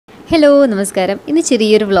Hello നമസ്കാരം. ഇന്ന്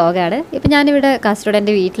ചെറിയൊരു വ്ളോഗാണ്. ഇപ്പം ഞാനിവിടെ കാസർഗോഡ്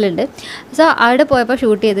എൻ്റെ വീട്ടിലുണ്ട്. സോ അവിടെ പോയപ്പോൾ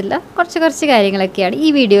ഷൂട്ട് ചെയ്തില്ല കുറച്ച് കാര്യങ്ങളൊക്കെയാണ്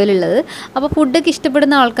ഈ വീഡിയോയിലുള്ളത്. അപ്പോൾ ഫുഡൊക്കെ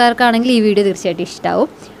ഇഷ്ടപ്പെടുന്ന ആൾക്കാർക്കാണെങ്കിൽ ഈ വീഡിയോ തീർച്ചയായിട്ടും ഇഷ്ടമാവും.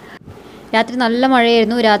 രാത്രി നല്ല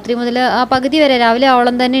മഴയായിരുന്നു. രാത്രി മുതൽ പകുതി വരെ രാവിലെ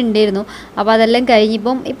ആവളം തന്നെ ഉണ്ടായിരുന്നു. അപ്പോൾ അതെല്ലാം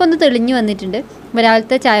കഴിഞ്ഞിപ്പം ഒന്ന് തെളിഞ്ഞു വന്നിട്ടുണ്ട്. അപ്പോൾ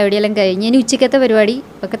രാവിലത്തെ ചായപൊടിയെല്ലാം കഴിഞ്ഞ് ഇനി ഉച്ചക്കത്തെ പരിപാടി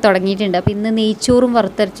ഒക്കെ തുടങ്ങിയിട്ടുണ്ട്. അപ്പോൾ ഇന്ന് നെയ്ച്ചോറും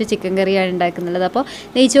വറുത്തരച്ച ചിക്കൻ കറിയാണ് ഉണ്ടാക്കുന്നുള്ളത്. അപ്പോൾ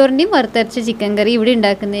നെയ്ച്ചോറിൻ്റെയും വറുത്തരച്ച ചിക്കൻ കറി ഇവിടെ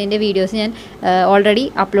ഉണ്ടാക്കുന്നതിൻ്റെ വീഡിയോസ് ഞാൻ ഓൾറെഡി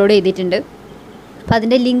അപ്ലോഡ് ചെയ്തിട്ടുണ്ട്. അപ്പോൾ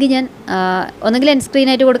അതിൻ്റെ ലിങ്ക് ഞാൻ ഒന്നെങ്കിൽ എൻ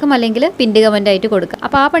സ്ക്രീനായിട്ട് കൊടുക്കും, അല്ലെങ്കിൽ പിൻഡ് കമൻറ്റായിട്ട് കൊടുക്കും.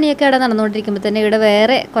 അപ്പോൾ ആ പണിയൊക്കെ ഇവിടെ നടന്നുകൊണ്ടിരിക്കുമ്പോൾ തന്നെ ഇവിടെ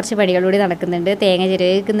വേറെ കുറച്ച് പണികളൂടി നടക്കുന്നുണ്ട്. തേങ്ങ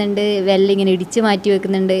ചിരവി വെക്കുന്നുണ്ട്, വെള്ളം ഇങ്ങനെ ഇടിച്ച് മാറ്റി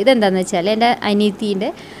വെക്കുന്നുണ്ട്. ഇതെന്താണെന്ന് വെച്ചാൽ എൻ്റെ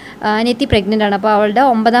അനിയത്തി പ്രഗ്നൻ്റ് ആണ്. അപ്പോൾ അവളുടെ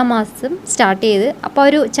 9ാം മാസം സ്റ്റാർട്ട് ചെയ്ത് അപ്പോൾ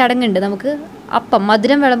ഒരു ചടങ്ങുണ്ട്. നമുക്ക് അപ്പം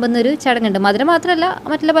മധുരം വിളമ്പുന്നൊരു ചടങ്ങുണ്ട്. മധുരം മാത്രമല്ല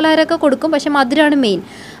മറ്റുള്ള പലഹാരമൊക്കെ കൊടുക്കും, പക്ഷേ മധുരമാണ് മെയിൻ.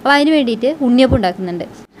 അപ്പോൾ അതിന് വേണ്ടിയിട്ട് ഉണ്ണിയപ്പം ഉണ്ടാക്കുന്നുണ്ട്.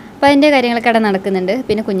 അപ്പോൾ അതിൻ്റെ കാര്യങ്ങളൊക്കെ അവിടെ നടക്കുന്നുണ്ട്.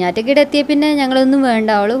 പിന്നെ കുഞ്ഞാറ്റയ്ക്ക് ഇവിടെ എത്തിയ പിന്നെ ഞങ്ങളൊന്നും വേണ്ട,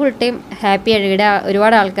 അവൾ ഫുൾ ടൈം ഹാപ്പിയാണ്. ഇവിടെ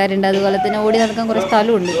ഒരുപാട് ആൾക്കാരുണ്ട്, അതുപോലെ തന്നെ ഓടി നടക്കാൻ കുറച്ച്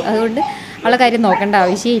സ്ഥലമുണ്ട്. അതുകൊണ്ട് അവളെ കാര്യം നോക്കേണ്ട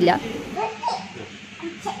ആവശ്യമില്ല.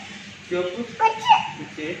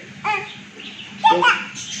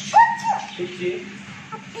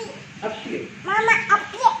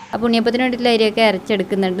 അപ്പോൾ ഉണ്ണിയപ്പത്തിന് വേണ്ടിയിട്ടുള്ള അരിയൊക്കെ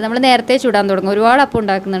അരച്ചെടുക്കുന്നുണ്ട്. നമ്മൾ നേരത്തെ ചൂടാൻ തുടങ്ങും. ഒരുപാട് അപ്പം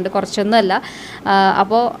ഉണ്ടാക്കുന്നുണ്ട്, കുറച്ചൊന്നുമല്ല.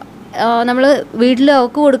 അപ്പോൾ നമ്മൾ വീട്ടിൽ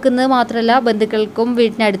അവൾക്ക് കൊടുക്കുന്നത് മാത്രമല്ല, ബന്ധുക്കൾക്കും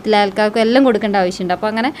വീട്ടിനടുത്തുള്ള ആൾക്കാർക്കും എല്ലാം കൊടുക്കേണ്ട ആവശ്യമുണ്ട്. അപ്പോൾ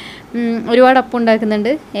അങ്ങനെ ഒരുപാട് അപ്പം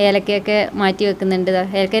ഉണ്ടാക്കുന്നുണ്ട്. ഏലക്കയൊക്കെ മാറ്റി വെക്കുന്നുണ്ട്.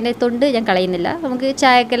 ഏലക്കേൻ്റെ തൊണ്ട് ഞാൻ കളയുന്നില്ല, നമുക്ക്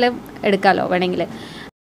ചായക്കെല്ലാം എടുക്കാമല്ലോ വേണമെങ്കിൽ.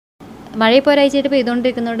 മഴ ഇപ്പോൾ ഒരാഴ്ചയായിട്ട്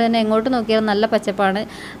പെയ്തുകൊണ്ടിരിക്കുന്നതുകൊണ്ട് തന്നെ എങ്ങോട്ട് നോക്കിയാലും നല്ല പച്ചപ്പാണ്,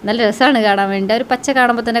 നല്ല രസമാണ് കാണാൻ വേണ്ടി. ഒരു പച്ച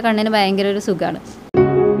കാണുമ്പോൾ തന്നെ കണ്ണിന് ഭയങ്കര ഒരു സുഖമാണ്.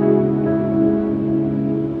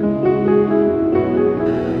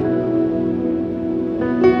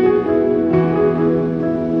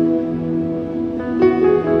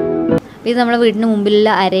 ഇത് നമ്മുടെ വീടിന് മുമ്പിലുള്ള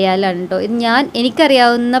അരയാലാണ് കേട്ടോ. ഇത്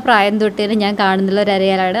എനിക്കറിയാവുന്ന പ്രായം തൊട്ട് തന്നെ ഞാൻ കാണുന്നുള്ള ഒരു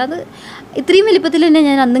അരയാലാണ്. അത് ഇത്രയും വലിപ്പത്തിൽ തന്നെ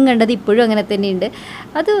ഞാൻ അന്നും കണ്ടത്, ഇപ്പോഴും അങ്ങനെ തന്നെയുണ്ട്.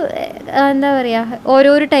 അത് എന്താ പറയുക,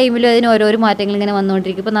 ഓരോരോ ടൈമിലും അതിന് ഓരോരോ മാറ്റങ്ങൾ ഇങ്ങനെ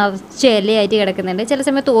വന്നുകൊണ്ടിരിക്കും. ഇപ്പോൾ നിറച്ച് ഇലയായിട്ട് കിടക്കുന്നുണ്ട്. ചില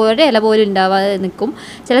സമയത്ത് ഓരോ ഇല പോലും ഉണ്ടാവാതെ നിൽക്കും.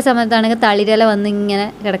 ചില സമയത്താണെങ്കിൽ തളിരില വന്ന് ഇങ്ങനെ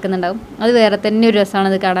കിടക്കുന്നുണ്ടാവും. അത് വേറെ തന്നെ ഒരു രസമാണ്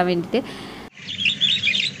അത് കാണാൻ വേണ്ടിയിട്ട്.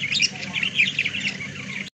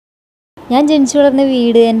 ഞാൻ ജനിച്ചു വളർന്ന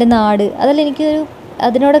വീട്, എൻ്റെ നാട്, അതെല്ലാം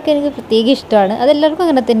അതിനോടൊക്കെ എനിക്ക് പ്രത്യേക ഇഷ്ടമാണ്. അതെല്ലാവർക്കും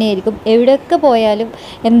അങ്ങനെ തന്നെയായിരിക്കും. എവിടെയൊക്കെ പോയാലും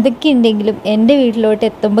എന്തൊക്കെ ഉണ്ടെങ്കിലും എൻ്റെ വീട്ടിലോട്ട്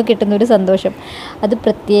എത്തുമ്പോൾ കിട്ടുന്നൊരു സന്തോഷം, അത്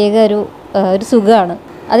പ്രത്യേക ഒരു സുഖമാണ്.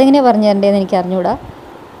 അതെങ്ങനെയാണ് പറഞ്ഞു തരേണ്ടതെന്ന് എനിക്ക് അറിഞ്ഞുകൂടാ.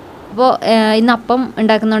 അപ്പോൾ ഇന്ന് അപ്പം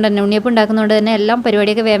ഉണ്ടാക്കുന്നതുകൊണ്ട് തന്നെ, ഉണ്ണിയപ്പം ഉണ്ടാക്കുന്നതുകൊണ്ട് തന്നെ എല്ലാം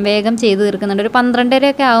പരിപാടിയൊക്കെ വേഗം ചെയ്ത് തീർക്കുന്നുണ്ട്. ഒരു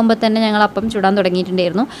 12:30 ആകുമ്പോൾ തന്നെ ഞങ്ങൾ അപ്പം ചുടാൻ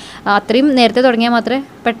തുടങ്ങിയിട്ടുണ്ടായിരുന്നു. അത്രയും നേരത്തെ തുടങ്ങിയാൽ മാത്രമേ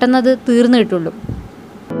പെട്ടെന്ന് അത് തീർന്നു കിട്ടുള്ളൂ.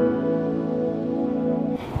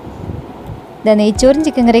 നെയ്ച്ചോറും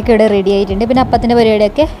ചിക്കൻ കറിയൊക്കെ ഇവിടെ റെഡി ആയിട്ടുണ്ട്. പിന്നെ അപ്പത്തിൻ്റെ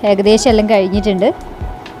പരിപാടിയൊക്കെ ഏകദേശം എല്ലാം കഴിഞ്ഞിട്ടുണ്ട്.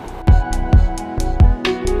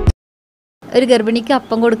 ഒരു ഗർഭിണിക്ക്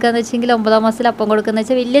അപ്പം കൊടുക്കുകയെന്ന് വെച്ചെങ്കിൽ 9ാം മാസത്തിൽ അപ്പം കൊടുക്കുകയെന്ന്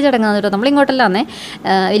വെച്ചാൽ വലിയ ചടങ്ങാണ് കേട്ടോ. നമ്മളിങ്ങോട്ടല്ലാന്നേ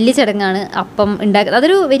വലിയ ചടങ്ങാണ് അപ്പം ഉണ്ടാക്കുന്നത്.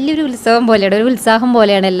 അതൊരു വലിയൊരു ഉത്സവം പോലെയാണ്, ഒരു ഉത്സാഹം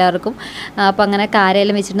പോലെയാണ് എല്ലാവർക്കും. അപ്പം അങ്ങനെ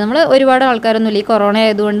കാരയെല്ലാം വെച്ചിട്ട് നമ്മൾ ഒരുപാട് ആൾക്കാരൊന്നുമില്ല. ഈ കൊറോണ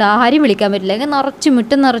ആയതുകൊണ്ട് ആരും വിളിക്കാൻ പറ്റില്ല. ഇങ്ങനെ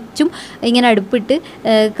മുറ്റം നിറച്ചും ഇങ്ങനെ അടുപ്പിട്ട്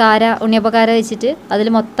ഉണ്ണിയപ്പക്കാര വെച്ചിട്ട് അതിൽ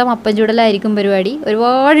മൊത്തം അപ്പം ചൂടലായിരിക്കും പരിപാടി.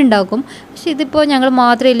 ഒരുപാടുണ്ടാക്കും. പക്ഷെ ഇതിപ്പോൾ ഞങ്ങൾ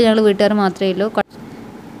മാത്രമേ ഇല്ലൂ, ഞങ്ങൾ വീട്ടുകാർ മാത്രമേ ഉള്ളൂ.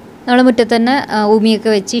 നമ്മൾ മുറ്റത്ത് തന്നെ ഉമിയൊക്കെ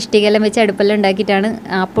വെച്ച് ഇഷ്ടികയെല്ലാം വെച്ച് അടുപ്പെല്ലാം ഉണ്ടാക്കിയിട്ടാണ്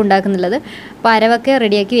അപ്പം ഉണ്ടാക്കുന്നുള്ളത്. അപ്പോൾ അരവൊക്കെ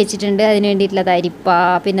റെഡിയാക്കി വെച്ചിട്ടുണ്ട്. അതിന് വേണ്ടിയിട്ടുള്ളത് അരിപ്പ,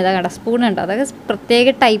 പിന്നെ കട സ്പൂണുണ്ട്. അതൊക്കെ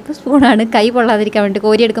പ്രത്യേക ടൈപ്പ് സ്പൂണാണ്. കൈ പൊള്ളാതിരിക്കാൻ വേണ്ടി,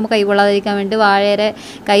 കോരിയെടുക്കുമ്പോൾ കൈ പൊള്ളാതിരിക്കാൻ വേണ്ടി വാഴയുടെ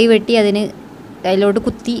കൈ വെട്ടി അതിലോട്ട്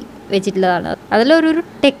കുത്തി വെച്ചിട്ടുള്ളതാണ്. അതിലൊരു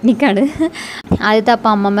ടെക്നിക്കാണ്. ആദ്യത്തെ അപ്പം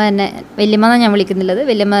അമ്മമ്മ തന്നെ, വല്യമ്മ ഞാൻ വിളിക്കുന്നുള്ളത്,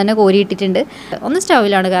 വല്യമ്മ തന്നെ കോരിയിട്ടിട്ടുണ്ട്. ഒന്ന്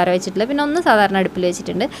സ്റ്റൗവിലാണ് കാര വെച്ചിട്ടുള്ളത്, പിന്നെ ഒന്ന് സാധാരണ അടുപ്പിൽ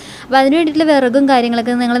വെച്ചിട്ടുണ്ട്. അപ്പോൾ അതിന് വേണ്ടിയിട്ടുള്ള വിറകും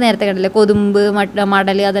കാര്യങ്ങളൊക്കെ നിങ്ങൾ നേരത്തെ കണ്ടില്ലേ, കൊതുമ്പ്,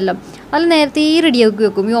 മടൽ, അതെല്ലാം നേരത്തെ റെഡിയാക്കി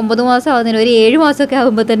വെക്കും. ഈ 9 മാസം ആവുന്നതിന് ഒരു 7 മാസമൊക്കെ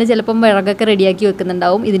ആകുമ്പോൾ തന്നെ ചിലപ്പം വിറകൊക്കെ റെഡിയാക്കി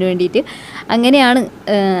വെക്കുന്നുണ്ടാവും ഇതിന് വേണ്ടിയിട്ട്. അങ്ങനെയാണ്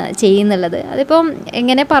ചെയ്യുന്നുള്ളത്. അതിപ്പം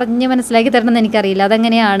എങ്ങനെ പറഞ്ഞ് മനസ്സിലാക്കി തരണമെന്ന് എനിക്കറിയില്ല.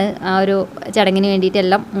 അതെങ്ങനെയാണ് ആ ഒരു ചടങ്ങിന്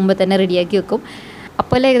വേണ്ടിയിട്ടെല്ലാം മുമ്പ് തന്നെ റെഡിയാക്കി വെക്കും.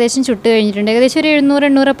 അപ്പോൾ ഏകദേശം ചുട്ട് കഴിഞ്ഞിട്ടുണ്ട്. ഏകദേശം ഒരു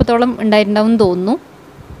 700-800 അപ്പത്തോളം ഉണ്ടായിട്ടുണ്ടാവും തോന്നുന്നു.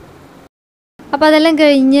 അപ്പോൾ അതെല്ലാം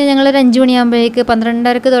കഴിഞ്ഞ് ഞങ്ങളൊരു 5 മണിയാകുമ്പോഴേക്ക്,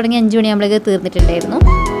 12:30 തുടങ്ങി 5 മണിയാകുമ്പോഴേക്ക് തീർന്നിട്ടുണ്ടായിരുന്നു.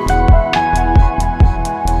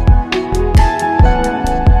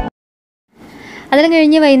 അതെല്ലാം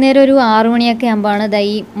കഴിഞ്ഞ് വൈകുന്നേരം ഒരു 6 മണിയൊക്കെ ആകുമ്പോഴാണ്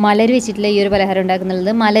ഈ മലര് വെച്ചിട്ടുള്ള ഈ ഒരു പലഹാരം ഉണ്ടാക്കുന്നുള്ളത്.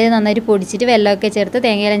 മലര് നന്നായിട്ട് പൊടിച്ചിട്ട് വെള്ളമൊക്കെ ചേർത്ത്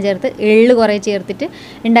തേങ്ങയെല്ലാം ചേർത്ത് എള്ള് കുറേ ചേർത്തിട്ട്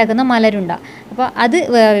ഉണ്ടാക്കുന്ന മലരുണ്ട. അപ്പോൾ അത്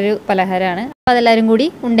വേറൊരു പലഹാരമാണ്. അപ്പോൾ അതെല്ലാവരും കൂടി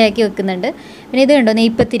ഉണ്ടയാക്കി വെക്കുന്നുണ്ട്. പിന്നെ ഇത് കണ്ടോ,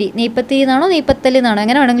 നെയ്പ്പത്തിരി എന്നാണോ നെയ്പ്പത്തൽ എന്നാണോ,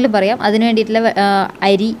 എങ്ങനെ വേണമെങ്കിലും പറയാം. അതിന് വേണ്ടിയിട്ടുള്ള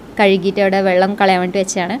അരി കഴുകിയിട്ട് അവിടെ വെള്ളം കളയാൻ വേണ്ടി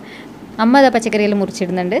വെച്ചാണ്. അമ്മ അതാ പച്ചക്കറിയെല്ലാം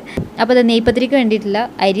മുറിച്ചിടുന്നുണ്ട്. അപ്പോൾ അത് നെയ്പത്തിരിക്ക് വേണ്ടിയിട്ടുള്ള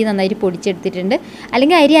അരി നന്നായിട്ട് പൊടിച്ചെടുത്തിട്ടുണ്ട്.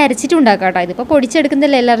 അല്ലെങ്കിൽ അരി അരച്ചിട്ട് ഉണ്ടാക്കാം കേട്ടോ. ഇതിപ്പോൾ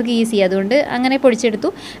പൊടിച്ചെടുക്കുന്നതല്ല എല്ലാവർക്കും ഈസി, അതുകൊണ്ട് അങ്ങനെ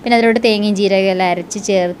പൊടിച്ചെടുത്തു. പിന്നെ അതിലോട്ട് തേങ്ങയും ജീരകം എല്ലാം അരച്ച്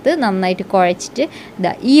ചേർത്ത് നന്നായിട്ട് കുഴച്ചിട്ട്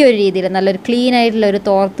ഇതാ ഈ ഒരു രീതിയിൽ നല്ലൊരു ക്ലീൻ ആയിട്ടുള്ള ഒരു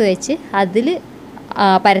തോർത്ത് വെച്ച് അതിൽ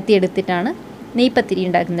പരത്തിയെടുത്തിട്ടാണ് നെയ്പത്തിരി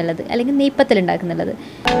ഉണ്ടാക്കുന്നുള്ളത്, അല്ലെങ്കിൽ നെയ്പ്പത്തൽ ഉണ്ടാക്കുന്നുള്ളത്.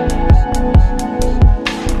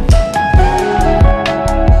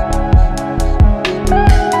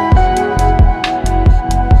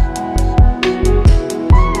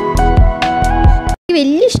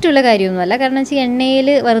 വലിയ ഇഷ്ടമുള്ള കാര്യമൊന്നുമല്ല, കാരണം വെച്ചാൽ എണ്ണയിൽ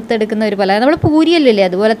വറുത്തെടുക്കുന്ന ഒരു പലഹാരം നമ്മൾ പൂരിയല്ലേ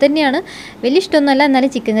അതുപോലെ തന്നെയാണ്. വലിയ ഇഷ്ടമൊന്നുമല്ല, എന്നാലും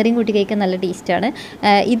ചിക്കൻ കറിയും കൂട്ടി കഴിക്കാൻ നല്ല ടേസ്റ്റാണ്.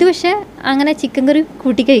 ഇത് പക്ഷേ അങ്ങനെ ചിക്കൻ കറി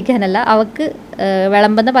കൂട്ടി കഴിക്കാനല്ല, അവൾക്ക്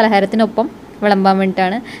വിളമ്പുന്ന പലഹാരത്തിനൊപ്പം വിളമ്പാൻ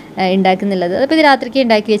വേണ്ടിയിട്ടാണ് ഉണ്ടാക്കുന്നുള്ളത്. അതിപ്പോൾ ഇത് രാത്രിക്ക്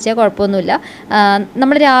ഉണ്ടാക്കി വെച്ചാൽ കുഴപ്പമൊന്നുമില്ല.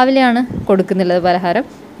 നമ്മൾ രാവിലെയാണ് കൊടുക്കുന്നുള്ളത് പലഹാരം.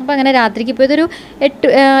 അപ്പോൾ അങ്ങനെ രാത്രിക്ക് ഇപ്പോൾ ഇതൊരു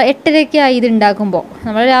 8:30 ആയി ഇത് ഉണ്ടാക്കുമ്പോൾ.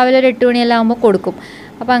 നമ്മൾ രാവിലെ ഒരു 8 മണിയെല്ലാം ആകുമ്പോൾ കൊടുക്കും.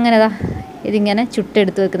 അപ്പോൾ അങ്ങനെ ഇതിങ്ങനെ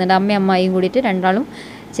ചുട്ടെടുത്ത് വെക്കുന്നുണ്ട്. അമ്മയും അമ്മായിയും കൂടിയിട്ട് രണ്ടാളും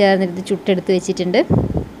ചേർന്നെടുത്ത് ചുട്ടെടുത്ത് വെച്ചിട്ടുണ്ട്.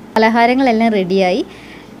 പലഹാരങ്ങളെല്ലാം റെഡിയായി.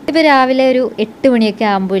 ഇപ്പോൾ രാവിലെ ഒരു 8 മണിയൊക്കെ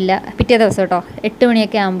ആകുമ്പോൾ ഇല്ല, പിറ്റേ ദിവസം കേട്ടോ 8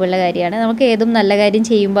 മണിയൊക്കെ ആകുമ്പോഴുള്ള കാര്യമാണ്. നമുക്ക് ഏതും നല്ല കാര്യം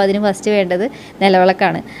ചെയ്യുമ്പോൾ അതിന് ഫസ്റ്റ് വേണ്ടത്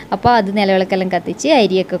നിലവിളക്കാണ്. അപ്പോൾ അത് നിലവിളക്കെല്ലാം കത്തിച്ച്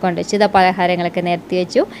അരിയൊക്കെ കൊണ്ടുവച്ച് ഇതാ പലഹാരങ്ങളൊക്കെ നിരത്തി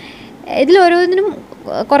വെച്ചു. ഇതിൽ ഓരോന്നിനും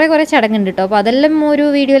കുറേ ചടങ്ങുണ്ട് കേട്ടോ. അപ്പോൾ അതെല്ലാം ഒരു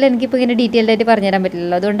വീഡിയോയിൽ എനിക്കിപ്പോൾ ഇങ്ങനെ ഡീറ്റെയിൽഡ് ആയിട്ട് പറഞ്ഞുതരാൻ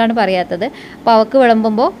പറ്റില്ലല്ലോ, അതുകൊണ്ടാണ് പറയാത്തത്. അപ്പോൾ അവൾക്ക്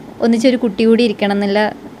വിളമ്പുമ്പോൾ ഒന്നിച്ചൊരു കുട്ടി കൂടി ഇരിക്കണം എന്നുള്ള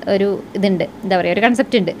ഒരു ഇതുണ്ട്, എന്താ പറയുക, ഒരു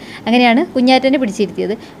കൺസെപ്റ്റ് ഉണ്ട്. അങ്ങനെയാണ് കുഞ്ഞാറ്റനെ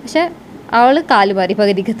പിടിച്ചിരുത്തിയത്. പക്ഷേ അവൾ കാല് മാറി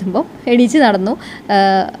പകുതിക്കെത്തുമ്പോൾ എണീച്ച് നടന്നു.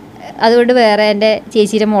 അതുകൊണ്ട് വേറെ എൻ്റെ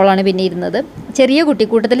ചേച്ചിയുടെ മോളാണ് പിന്നെ ഇരുന്നത്. ചെറിയ കുട്ടി,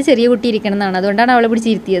 കൂട്ടത്തിൽ ചെറിയ കുട്ടി ഇരിക്കണം എന്നാണ്, അതുകൊണ്ടാണ് അവളെ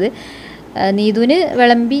പിടിച്ചിരുത്തിയത്. നീതുവിന്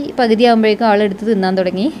വിളമ്പി പകുതിയാകുമ്പോഴേക്കും അവളെടുത്ത് തിന്നാൻ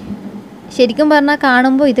തുടങ്ങി. ശരിക്കും പറഞ്ഞാൽ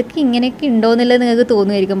കാണുമ്പോൾ ഇതൊക്കെ ഇങ്ങനെയൊക്കെ ഉണ്ടോ എന്നുള്ളത് നിങ്ങൾക്ക്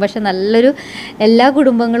തോന്നുമായിരിക്കും. പക്ഷെ നല്ലൊരു എല്ലാ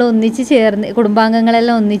കുടുംബങ്ങളും ഒന്നിച്ച് ചേർന്ന്,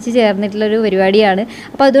 കുടുംബാംഗങ്ങളെല്ലാം ഒന്നിച്ച് ചേർന്നിട്ടുള്ളൊരു പരിപാടിയാണ്.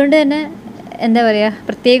 അപ്പോൾ അതുകൊണ്ട് തന്നെ എന്താ പറയുക,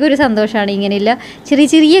 പ്രത്യേക ഒരു സന്തോഷമാണ്. ഇങ്ങനെയുള്ള ചെറിയ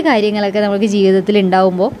ചെറിയ കാര്യങ്ങളൊക്കെ നമുക്ക് ജീവിതത്തിൽ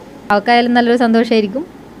ഉണ്ടാവുമ്പോൾ അവൾക്കായാലും നല്ലൊരു സന്തോഷമായിരിക്കും,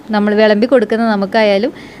 നമ്മൾ വിളമ്പി കൊടുക്കുന്ന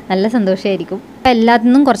നമുക്കായാലും നല്ല സന്തോഷമായിരിക്കും.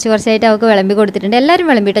 എല്ലാത്തിനും കുറച്ചായിട്ട് അവൾക്ക് വിളമ്പി കൊടുത്തിട്ടുണ്ട്. എല്ലാവരും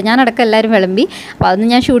വിളമ്പിട്ടോ, ഞാനടക്കം എല്ലാവരും വിളമ്പി. അപ്പോൾ അതൊന്നും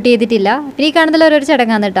ഞാൻ ഷൂട്ട് ചെയ്തിട്ടില്ല. പിന്നെ ഈ കാണുന്ന ഓരോരു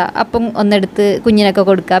ചടങ്ങാണ് കേട്ടോ. അപ്പം ഒന്നെടുത്ത് കുഞ്ഞിനൊക്കെ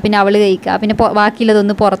കൊടുക്കുക, പിന്നെ അവൾ കഴിക്കുക, പിന്നെ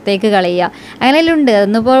ബാക്കിയുള്ളതൊന്ന് പുറത്തേക്ക് കളയുക, അങ്ങനെയെല്ലാം ഉണ്ട്.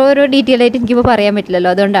 അതൊന്നിപ്പോൾ ഓരോ ഡീറ്റെയിൽ ആയിട്ട് എനിക്കിപ്പോൾ പറയാൻ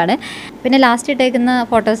പറ്റില്ലല്ലോ, അതുകൊണ്ടാണ്. പിന്നെ ലാസ്റ്റ് ഇട്ടേക്കുന്ന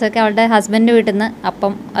ഫോട്ടോസൊക്കെ അവളുടെ ഹസ്ബൻഡിൻ്റെ വീട്ടിൽ നിന്ന്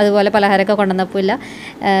അപ്പം അതുപോലെ പലഹാരമൊക്കെ കൊണ്ടുവന്നപ്പോൾ ഇല്ല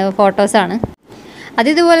ഫോട്ടോസാണ്.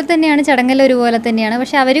 അതിതുപോലെ തന്നെയാണ്, ചടങ്ങെല്ലാം ഒരുപോലെ തന്നെയാണ്.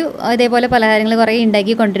 പക്ഷെ അവർ ഇതേപോലെ പലഹാരങ്ങൾ കുറേ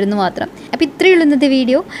ഉണ്ടാക്കി കൊണ്ടിരുന്നു മാത്രം. അപ്പോൾ ഇത്രയേ ഉള്ളൂ ഇന്നത്തെ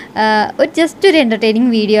വീഡിയോ. ജസ്റ്റ് ഒരു എൻ്റർടൈനിങ്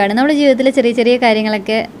വീഡിയോ ആണ്. നമ്മുടെ ജീവിതത്തിലെ ചെറിയ ചെറിയ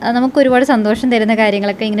കാര്യങ്ങളൊക്കെ, നമുക്ക് ഒരുപാട് സന്തോഷം തരുന്ന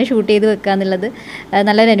കാര്യങ്ങളൊക്കെ ഇങ്ങനെ ഷൂട്ട് ചെയ്ത് വെക്കുക എന്നുള്ളത്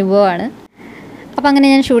നല്ലൊരു അനുഭവമാണ്. അപ്പോൾ അങ്ങനെ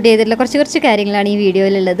ഞാൻ ഷൂട്ട് ചെയ്തിട്ടുള്ള കുറച്ച് കാര്യങ്ങളാണ് ഈ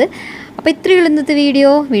വീഡിയോയിലുള്ളത്. അപ്പോൾ ഇത്രയേ ഉള്ളൂ ഇന്നത്തെ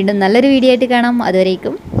വീഡിയോ. വീണ്ടും നല്ലൊരു വീഡിയോ ആയിട്ട് കാണാം.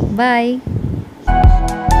 അതുവരേക്കും ബൈ.